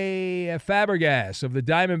 Jorge Fabregas of the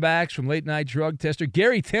Diamondbacks from Late Night Drug Tester.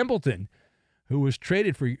 Gary Templeton, who was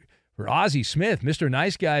traded for Ozzie Smith, Mr.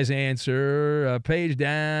 Nice Guy's answer. Page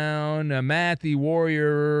down. Matt, the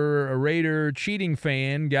Warrior, a Raider cheating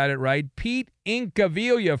fan, got it right. Pete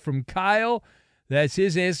Incavilla from Kyle. That's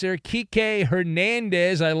his answer. Kike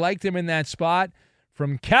Hernandez, I liked him in that spot.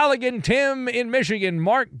 From Callaghan Tim in Michigan.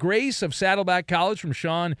 Mark Grace of Saddleback College from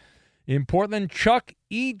Sean in Portland. Chuck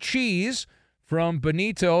E. Cheese from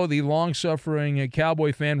Benito, the long-suffering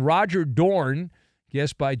Cowboy fan. Roger Dorn,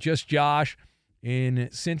 guessed by Just Josh in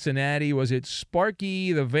Cincinnati. Was it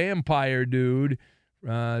Sparky the Vampire Dude?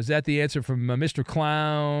 Is that the answer from Mr.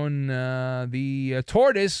 Clown? The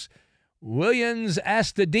Tortoise, Williams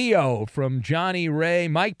Astadio from Johnny Ray.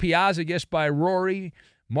 Mike Piazza, guessed by Rory.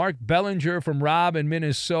 Mark Bellinger from Rob in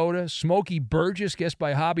Minnesota. Smokey Burgess, guessed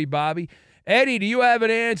by Hobby Bobby. Eddie, do you have an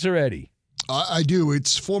answer, Eddie? I do.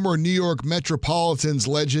 It's former New York Metropolitans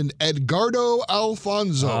legend Edgardo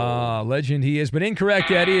Alfonso. Legend he is, but incorrect,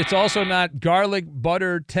 Eddie. It's also not garlic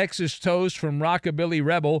butter Texas toast from Rockabilly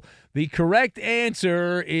Rebel. The correct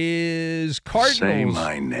answer is Cardinals. Say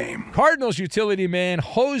my name. Cardinals utility man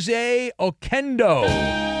Jose Oquendo.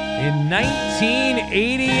 In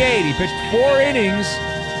 1988, he pitched 4 innings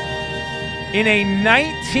in a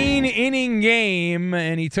 19-inning game,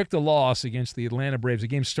 and he took the loss against the Atlanta Braves. The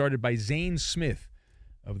game started by Zane Smith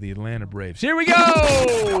of the Atlanta Braves. Here we go!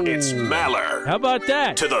 It's Maller. How about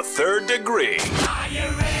that? To the third degree.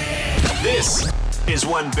 This is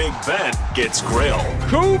when Big Ben gets grilled.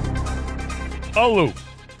 Coop a Loop.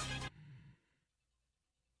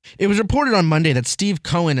 It was reported on Monday that Steve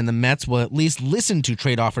Cohen and the Mets will at least listen to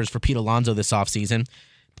trade offers for Pete Alonso this offseason.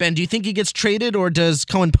 Ben, do you think he gets traded, or does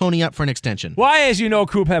Cohen pony up for an extension? Well, as you know,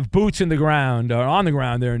 Coop, have boots in the ground, or on the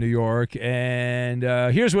ground there in New York, and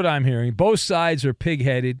here's what I'm hearing. Both sides are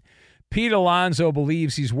pig-headed. Pete Alonso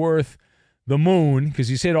believes he's worth the moon because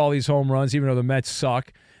he's hit all these home runs, even though the Mets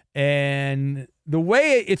suck. And the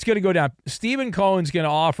way it's going to go down, Stephen Cohen's going to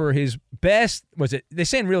offer his best, they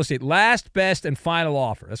say in real estate, last, best, and final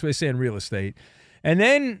offer. That's what they say in real estate. And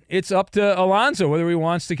then it's up to Alonso whether he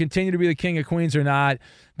wants to continue to be the king of Queens or not.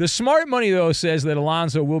 The smart money, though, says that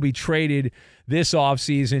Alonso will be traded this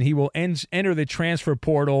offseason. He will enter the transfer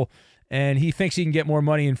portal, and he thinks he can get more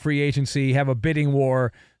money in free agency, have a bidding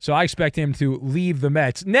war. So I expect him to leave the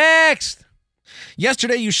Mets. Next!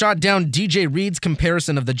 Yesterday, you shot down DJ Reed's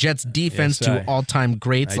comparison of the Jets' defense to all-time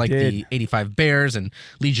greats like the '85 Bears and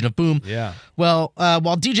Legion of Boom. Yeah. Well,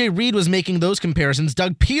 while DJ Reed was making those comparisons,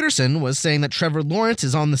 Doug Peterson was saying that Trevor Lawrence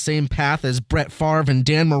is on the same path as Brett Favre and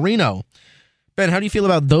Dan Marino. Ben, how do you feel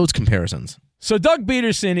about those comparisons? So Doug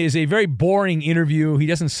Peterson is a very boring interview. He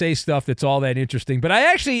doesn't say stuff that's all that interesting. But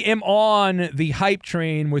I actually am on the hype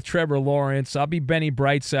train with Trevor Lawrence. I'll be Benny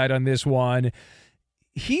Brightside on this one.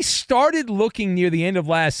 He started looking near the end of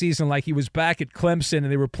last season like he was back at Clemson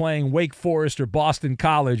and they were playing Wake Forest or Boston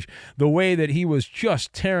College, the way that he was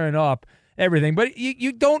just tearing up everything. But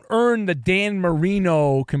you don't earn the Dan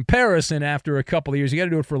Marino comparison after a couple of years. You got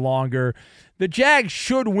to do it for longer. The Jags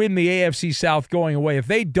should win the AFC South going away. If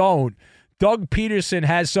they don't, Doug Peterson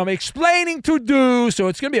has some explaining to do, so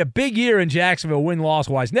it's going to be a big year in Jacksonville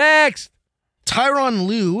win-loss-wise. Next! Tyronn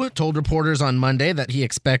Lue told reporters on Monday that he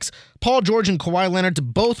expects Paul George and Kawhi Leonard to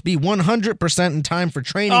both be 100% in time for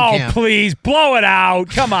training camp. Oh, please, blow it out.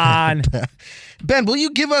 Come on. Ben, will you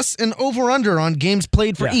give us an over-under on games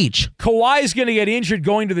played for each? Kawhi's going to get injured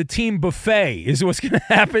going to the team buffet is what's going to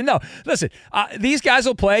happen. No, listen, these guys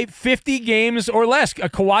will play 50 games or less.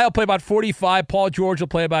 Kawhi will play about 45. Paul George will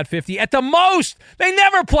play about 50. At the most, they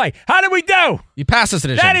never play. How did we do? You passed this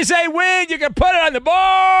edition. That is a win. You can put it on the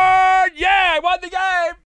board. Yeah, I won the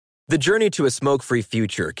game. The journey to a smoke-free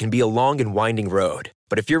future can be a long and winding road.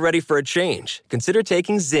 But if you're ready for a change, consider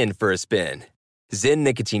taking Zyn for a spin. Zyn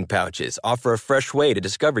nicotine pouches offer a fresh way to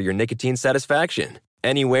discover your nicotine satisfaction.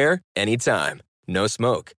 Anywhere, anytime. No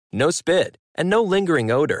smoke, no spit, and no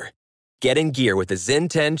lingering odor. Get in gear with the Zyn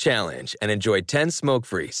 10 Challenge and enjoy 10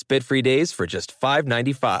 smoke-free, spit-free days for just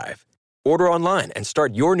 $5.95. Order online and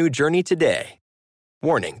start your new journey today.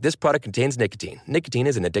 Warning, this product contains nicotine. Nicotine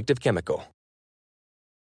is an addictive chemical.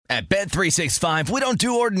 At Bet365, we don't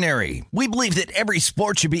do ordinary. We believe that every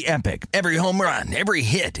sport should be epic. Every home run, every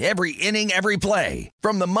hit, every inning, every play.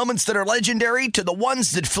 From the moments that are legendary to the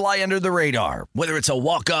ones that fly under the radar. Whether it's a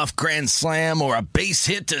walk-off grand slam or a base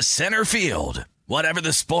hit to center field. Whatever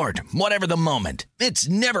the sport, whatever the moment. It's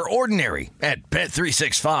never ordinary at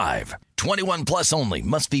Bet365. 21 plus only.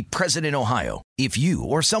 Must be present in Ohio. If you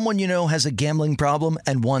or someone you know has a gambling problem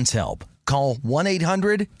and wants help, call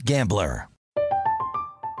 1-800-GAMBLER.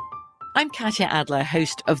 I'm Katya Adler,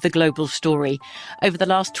 host of The Global Story. Over the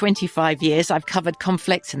last 25 years, I've covered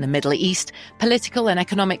conflicts in the Middle East, political and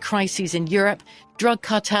economic crises in Europe, drug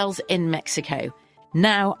cartels in Mexico.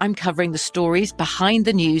 Now I'm covering the stories behind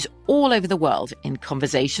the news all over the world in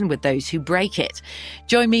conversation with those who break it.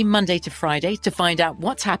 Join me Monday to Friday to find out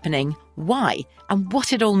what's happening, why, and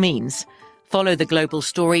what it all means. Follow The Global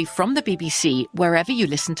Story from the BBC wherever you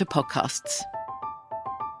listen to podcasts.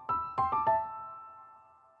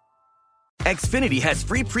 Xfinity has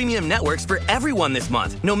free premium networks for everyone this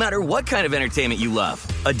month, no matter what kind of entertainment you love.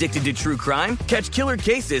 Addicted to true crime? Catch killer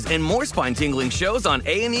cases and more spine-tingling shows on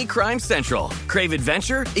A&E Crime Central. Crave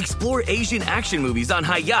adventure? Explore Asian action movies on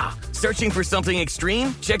Hi-Ya. Searching for something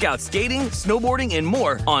extreme? Check out skating, snowboarding, and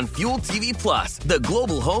more on Fuel TV Plus, the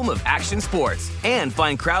global home of action sports. And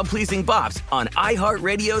find crowd-pleasing bops on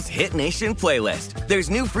iHeartRadio's Hit Nation playlist. There's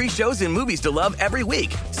new free shows and movies to love every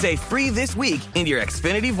week. Say free this week in your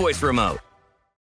Xfinity voice remote.